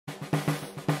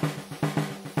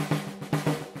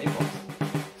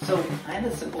So I have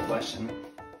a simple question.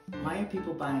 Why are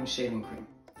people buying shaving cream?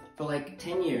 For like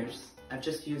 10 years, I've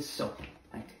just used soap.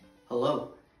 Like,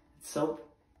 hello, it's soap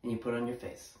and you put it on your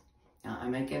face. Now, I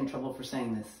might get in trouble for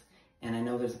saying this, and I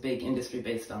know there's a big industry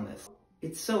based on this.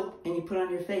 It's soap and you put it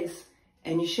on your face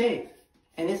and you shave.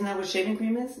 And isn't that what shaving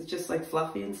cream is? It's just like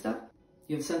fluffy and stuff.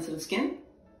 You have sensitive skin?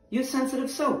 Use sensitive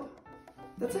soap.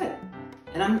 That's it.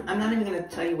 And I'm not even gonna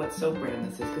tell you what soap brand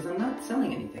this is because I'm not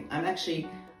selling anything. I'm actually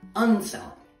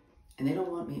unselling. And they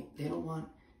don't want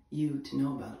you to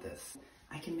know about this.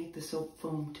 I can make the soap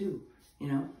foam too, you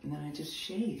know, and then I just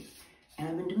shave. And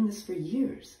I've been doing this for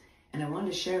years. And I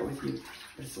wanted to share it with you,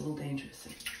 but it's a little dangerous.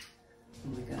 Oh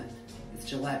my God, it's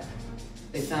Gillette.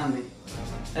 They found me.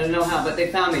 I don't know how, but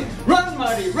they found me. Run,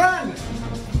 Marty, run!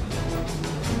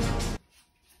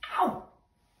 Ow!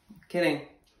 Kidding.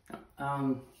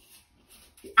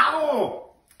 Ow!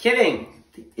 Kidding.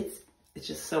 It's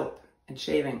just soap and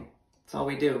shaving. That's all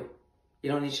we do. You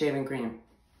don't need shaving cream.